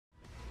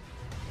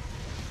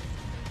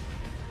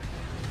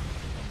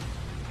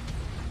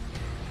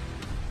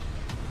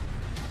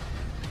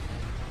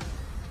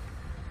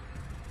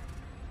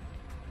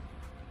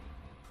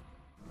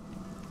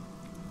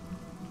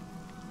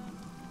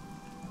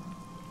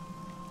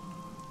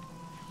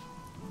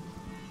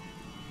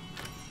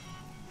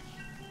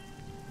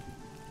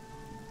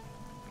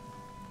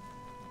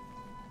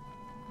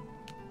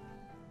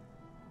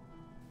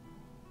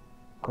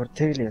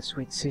Cordelia,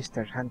 sweet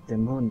sister, hand the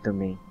moon to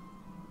me.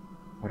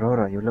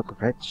 Aurora, you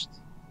look wretched.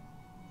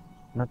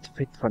 Not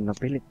fit for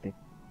nobility.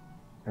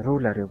 A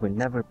ruler you will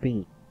never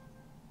be,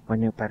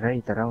 when you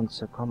parade around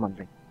so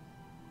commonly.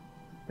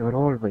 You were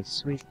always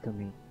sweet to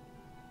me.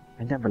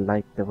 I never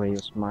liked the way you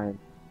smiled,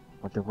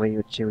 or the way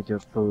you chewed your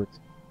food,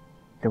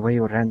 the way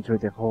you ran through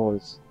the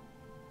halls,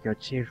 your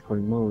cheerful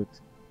mood.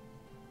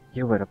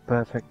 You were a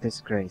perfect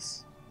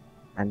disgrace,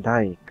 and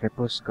I,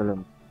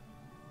 Crepusculum,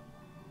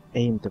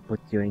 aim to put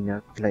you in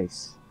your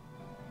place.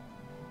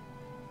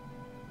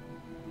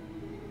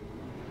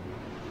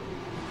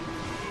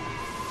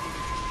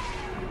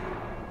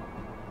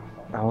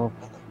 Oh.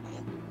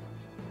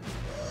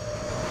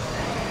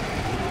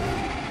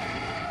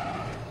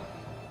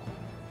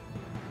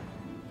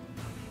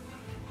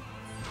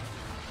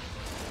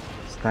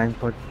 It's time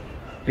for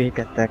big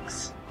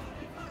attacks.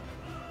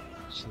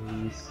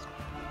 Jeez.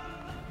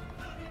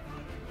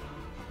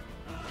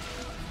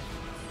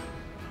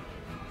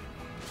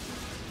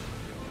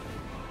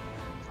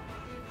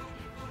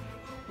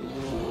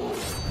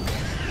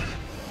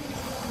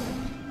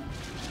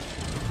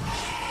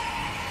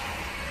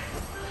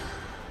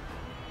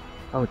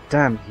 Oh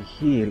damn, he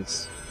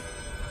heals.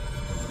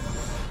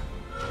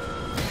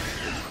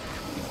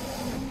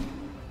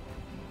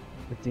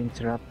 With the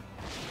interrupt.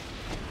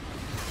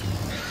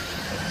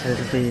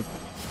 It'll be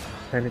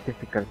very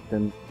difficult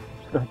to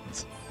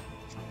not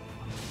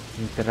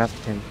interrupt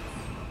him.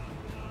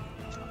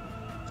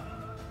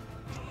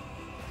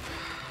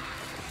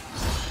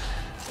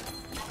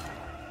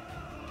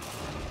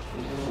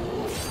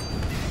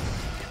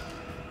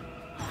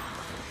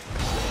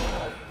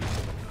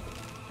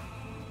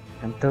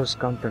 And those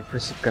counter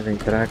physical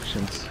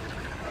interactions.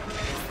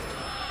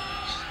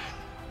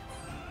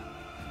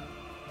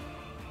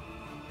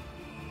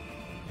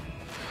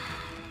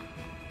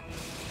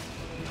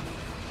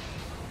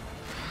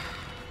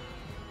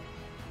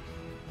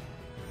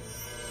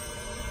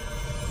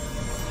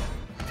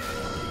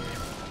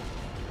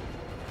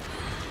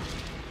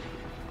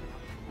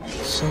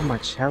 So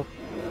much help.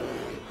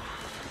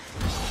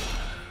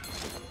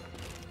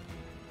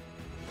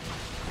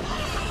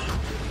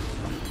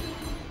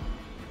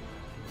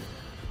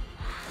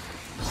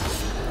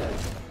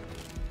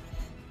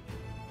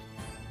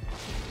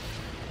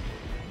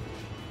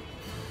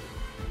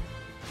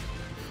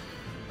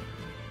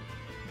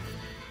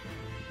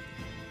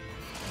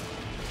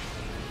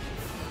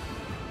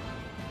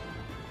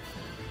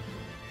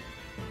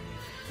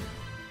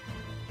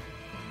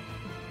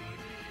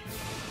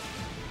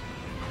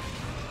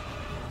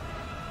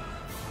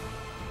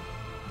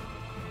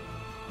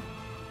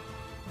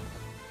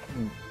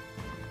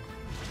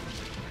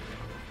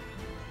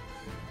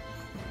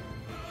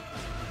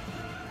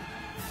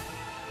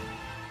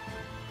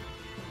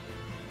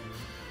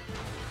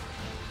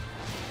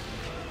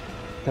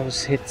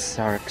 Those hits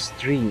are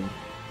extreme.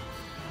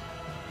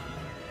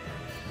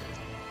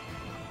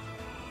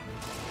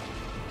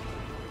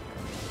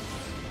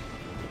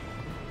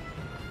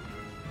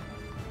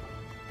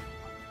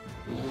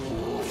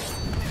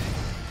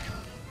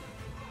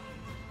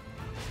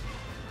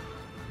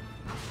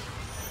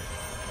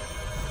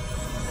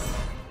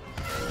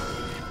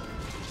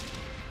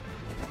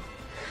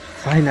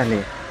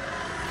 Finally!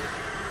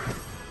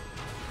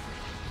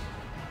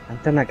 And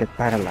then I get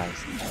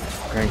paralyzed.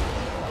 Great.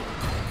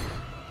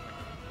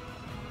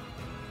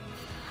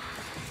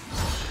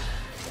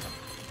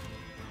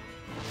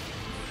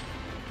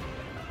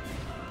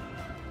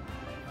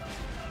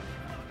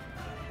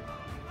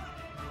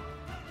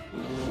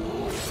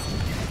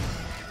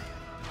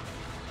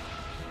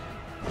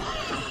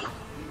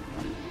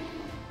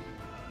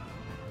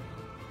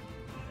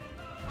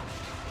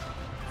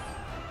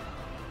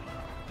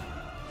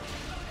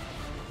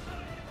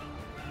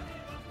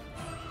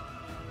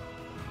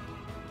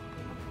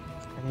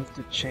 I need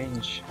to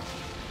change.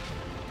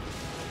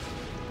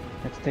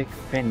 Let's take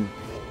Finn.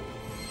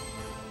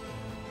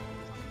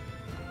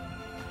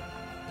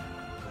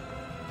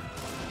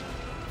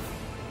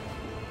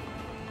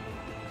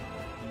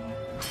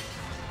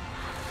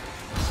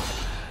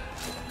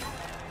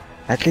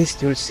 At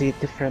least you'll see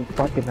different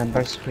party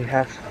members we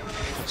have,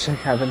 which I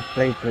haven't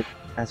played with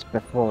as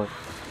before,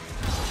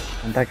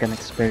 and I can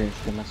experience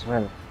them as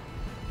well.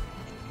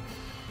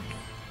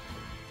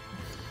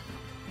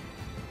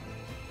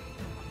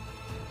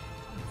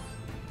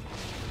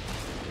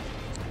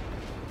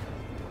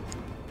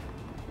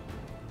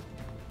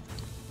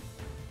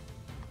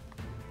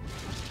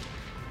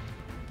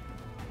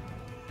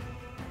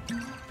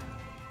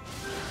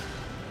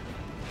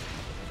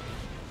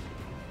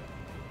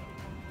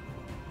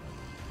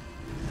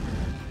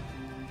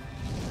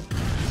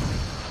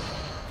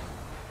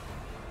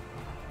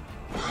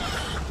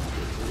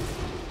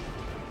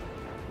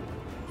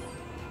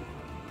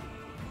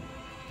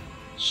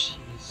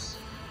 Jeez.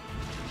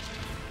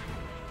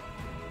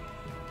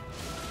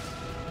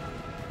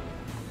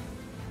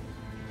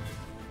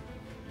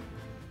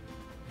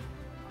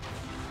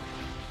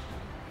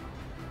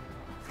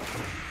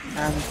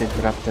 And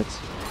interrupted,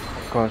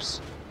 of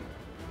course.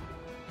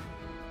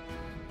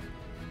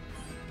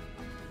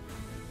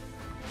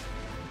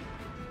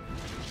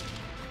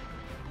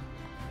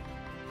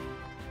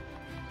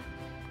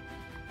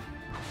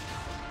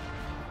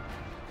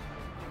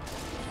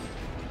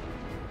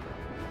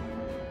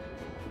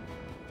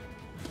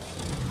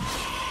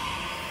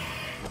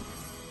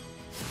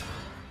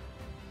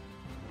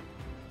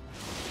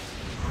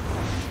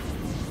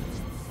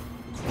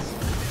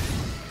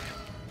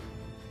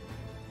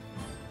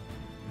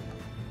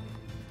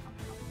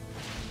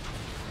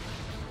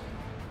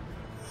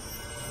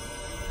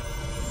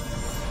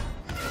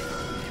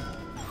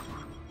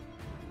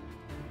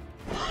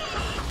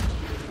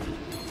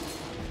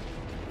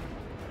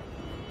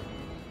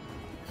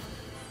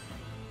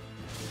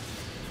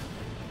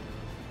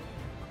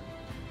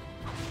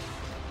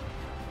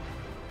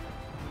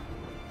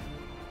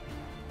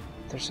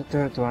 There's a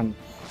third one.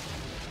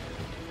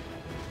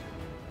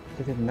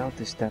 Didn't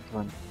notice that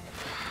one.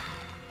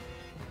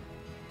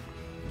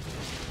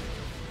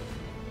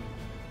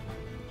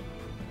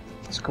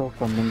 Let's go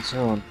from main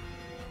zone.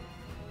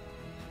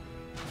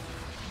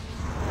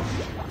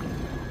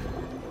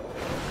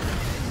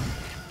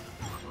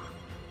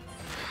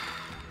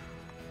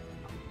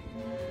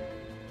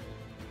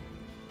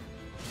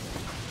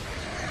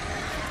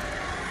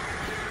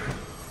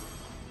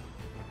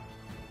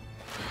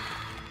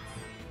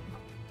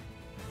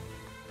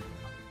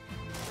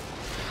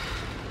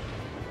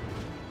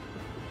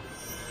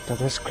 That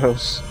was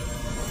close.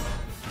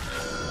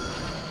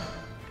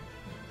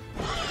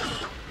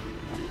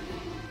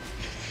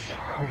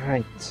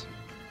 Alright,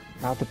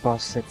 now the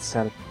boss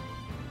itself.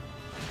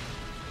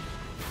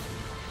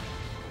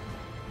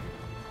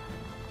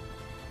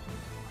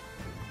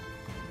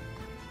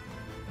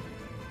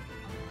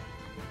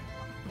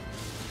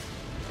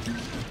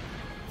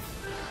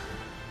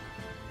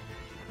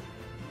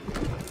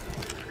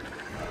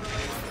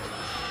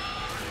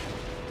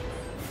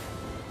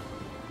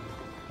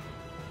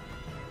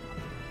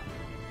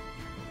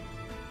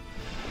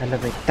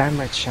 Elevate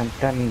damage and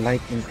then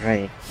lightning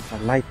ray, or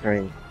light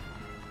ray.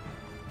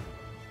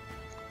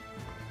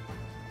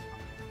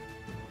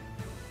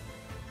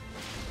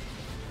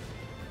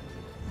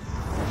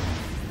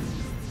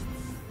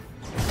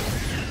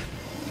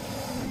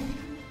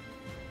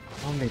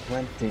 Only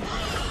 20.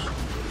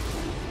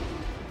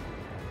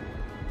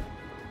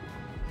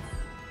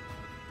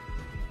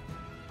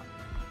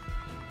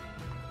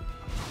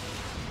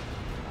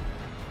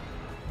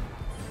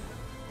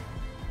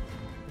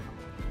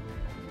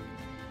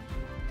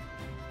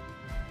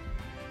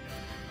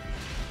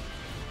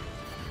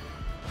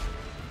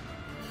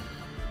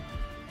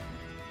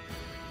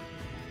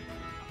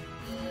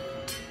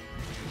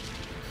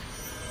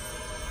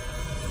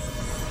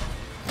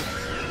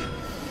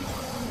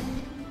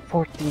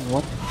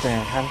 What the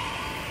hell?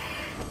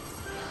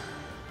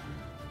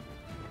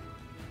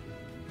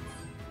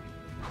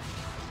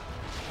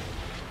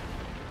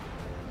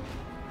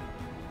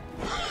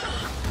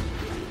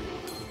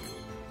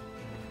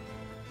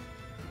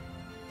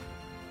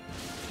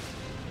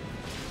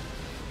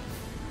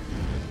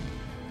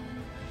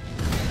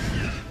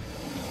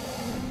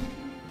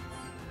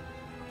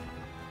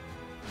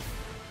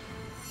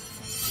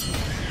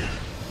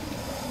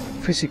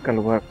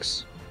 Physical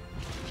works.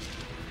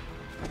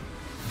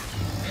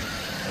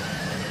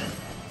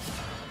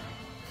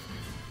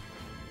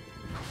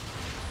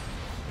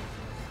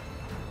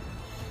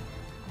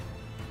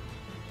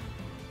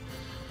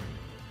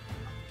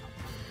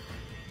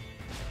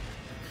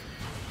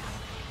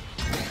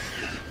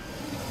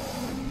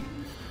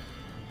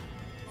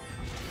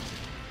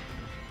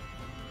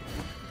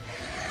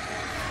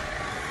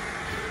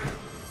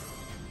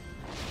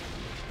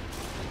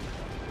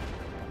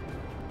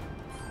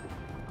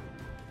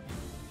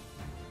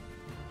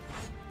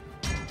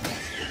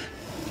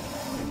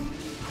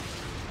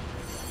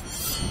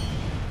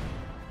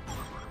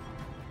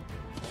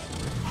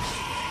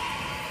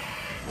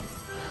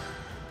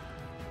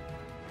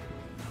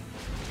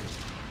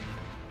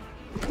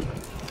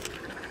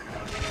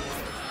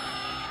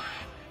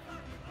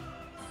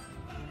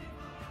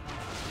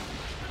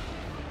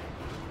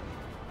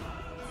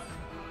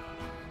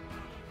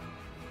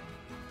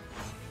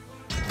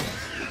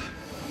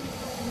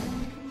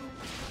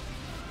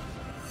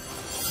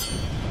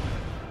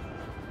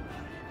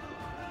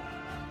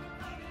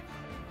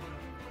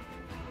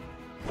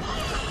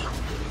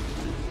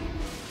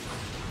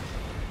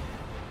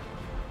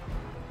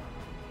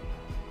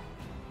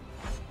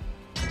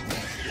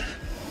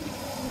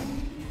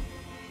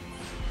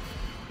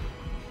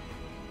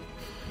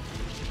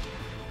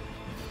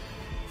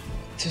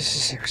 This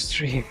is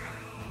extreme.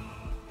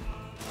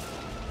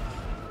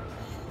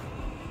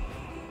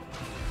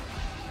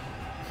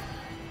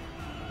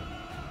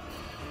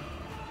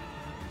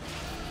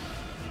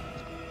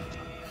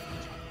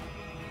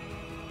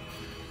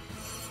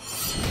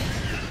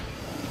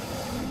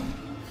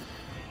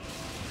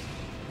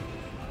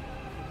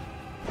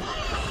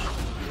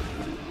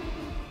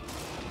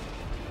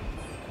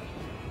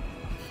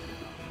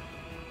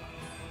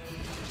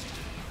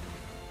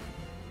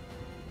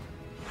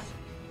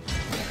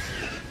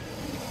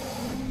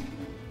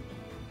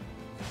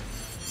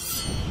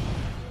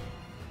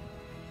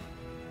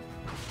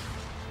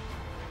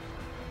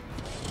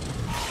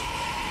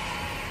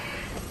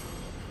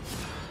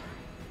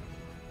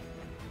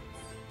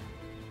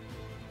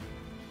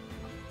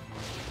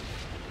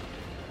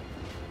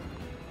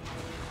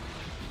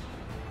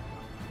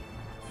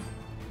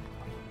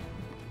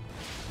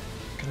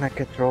 Can I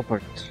get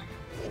Robert?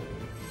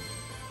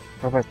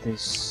 Robert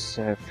is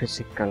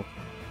physical.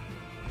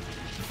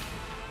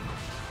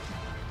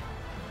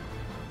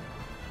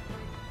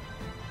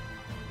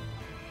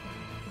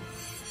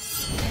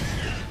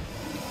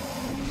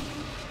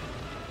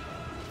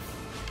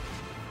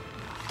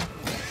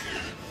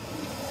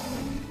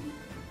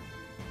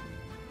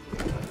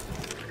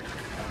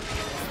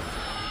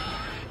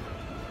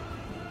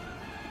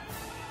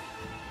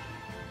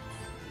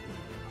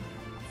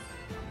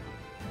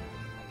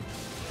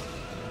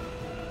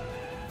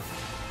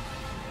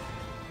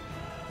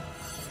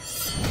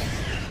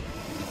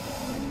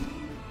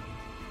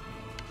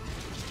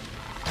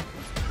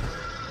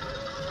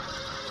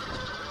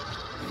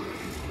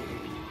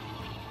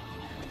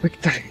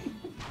 Victory!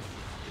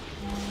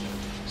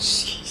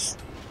 Jeez.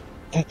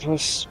 That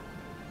was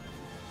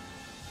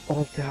one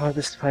of the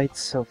hardest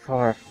fights so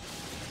far.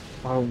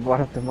 Or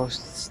one of the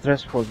most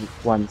stressful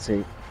ones,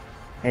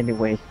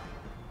 anyway.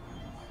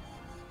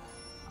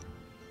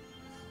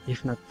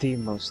 If not the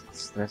most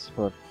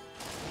stressful.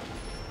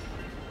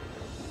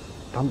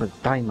 Tumbled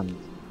diamond.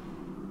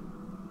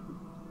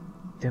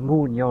 The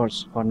moon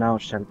yours for now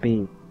shall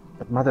be,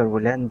 but mother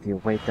will end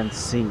you, wait and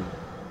see.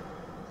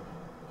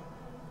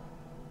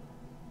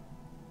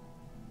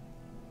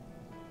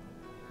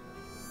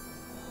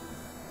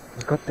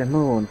 We got the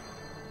moon.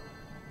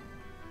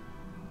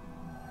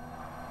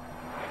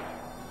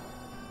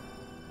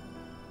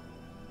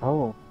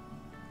 Oh.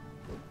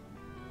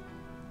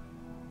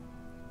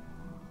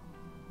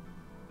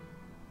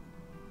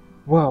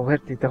 Wow, where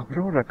did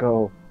Aurora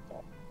go?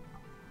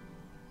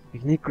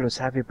 Did Nicholas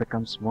have you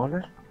become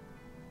smaller?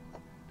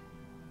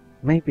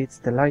 Maybe it's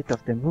the light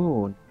of the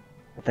moon,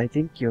 but I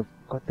think you've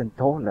gotten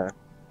taller.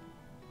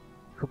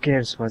 Who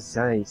cares what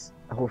size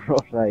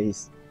Aurora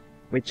is?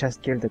 We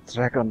just killed a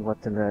dragon,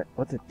 what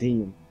a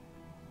team.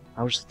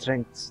 Our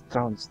strength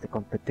trumps the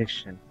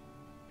competition.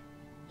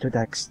 To the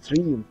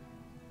extreme.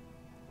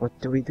 What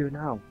do we do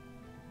now?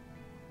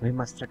 We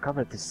must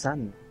recover the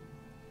sun.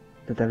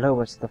 To the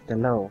lowest of the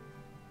low.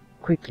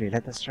 Quickly,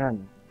 let us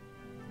run.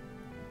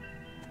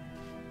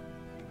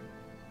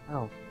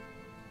 Oh.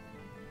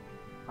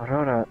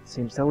 Aurora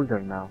seems older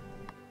now.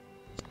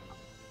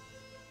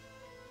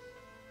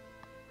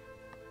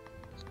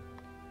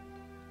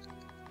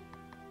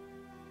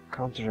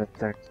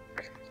 Counterattack.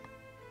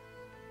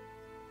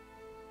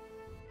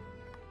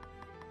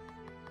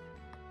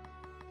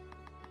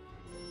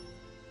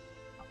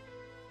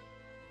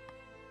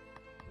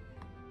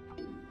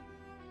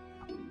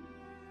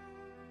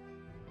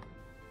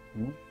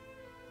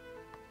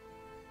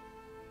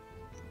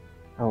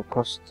 Oh,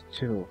 cost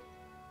 2.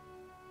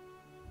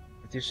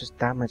 Reduces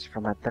damage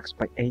from attacks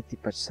by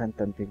 80%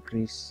 and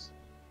increase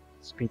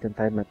speed and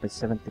timer by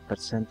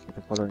 70% for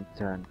the following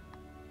turn.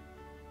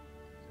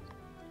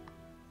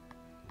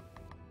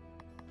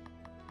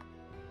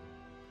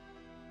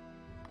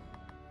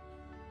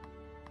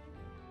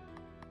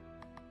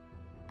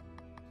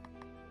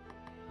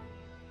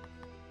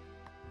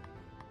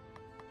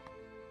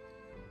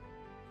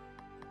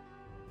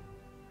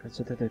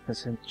 Consider the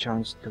percent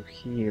chance to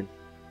heal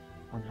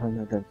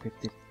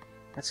 150.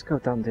 Let's go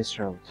down this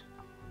road.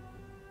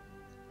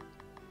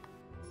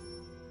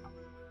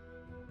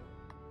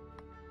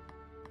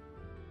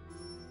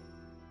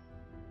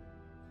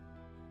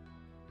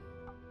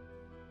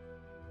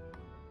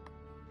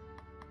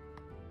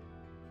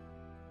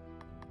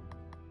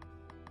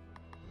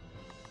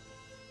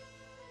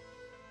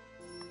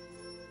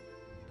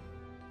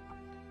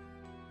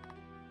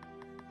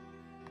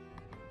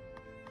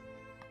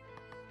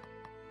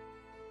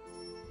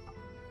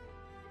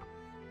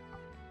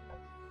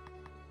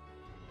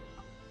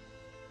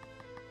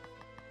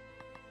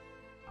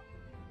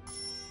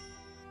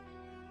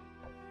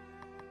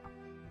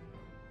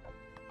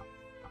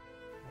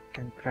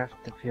 Can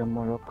craft a few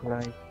more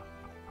oculi.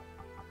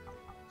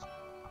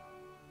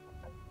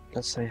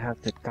 Plus I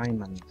have the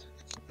diamond.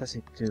 What does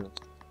it do?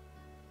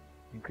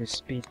 Increase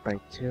speed by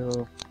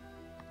 2.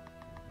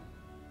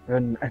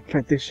 Earn an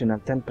additional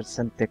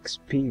 10%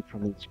 XP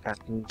from each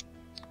battle.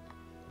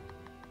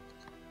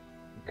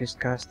 Increase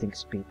casting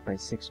speed by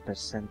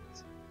 6%.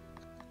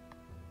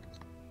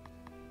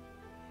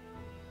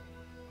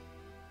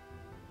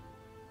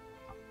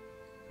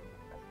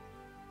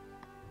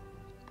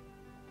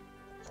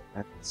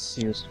 That's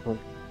useful.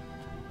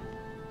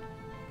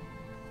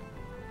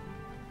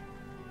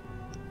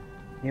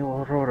 New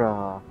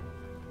Aurora.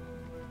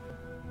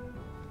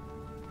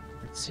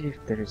 Let's see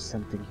if there is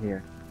something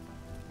here.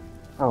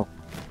 Oh,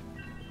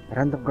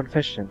 random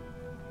confession.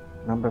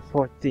 Number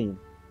 14.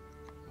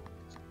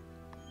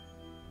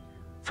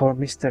 For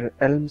Mr.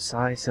 Elm's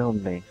eyes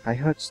only, I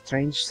heard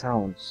strange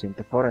sounds in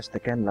the forest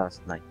again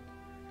last night.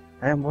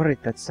 I am worried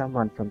that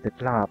someone from the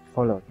club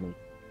followed me.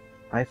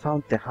 I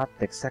found the hut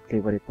exactly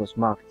where it was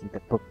marked in the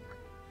book.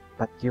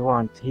 But you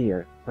aren't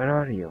here. Where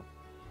are you?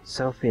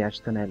 Sophie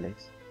Ashton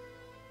Ellis.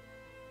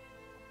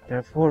 There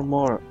are 4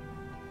 more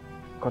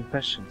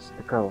confessions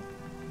to go.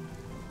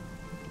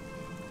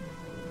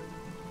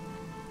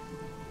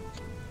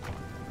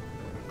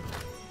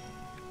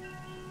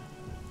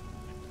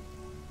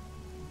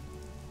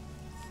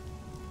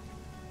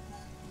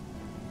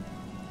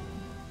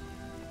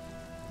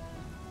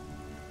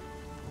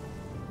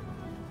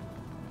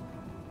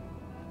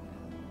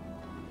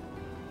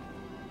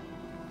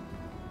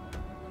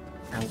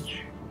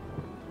 Ouch.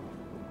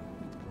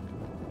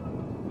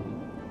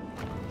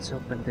 Let's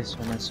open this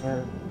one as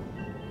well.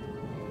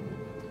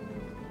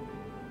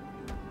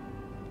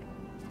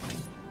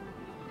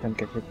 Can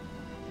get it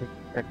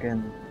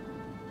again,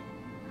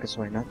 because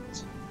why not?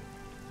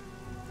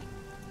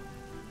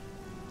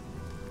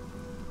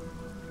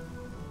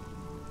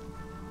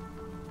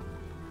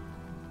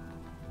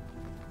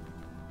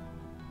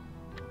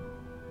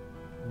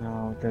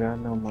 No, there are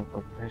no more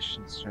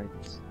confessions,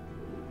 right?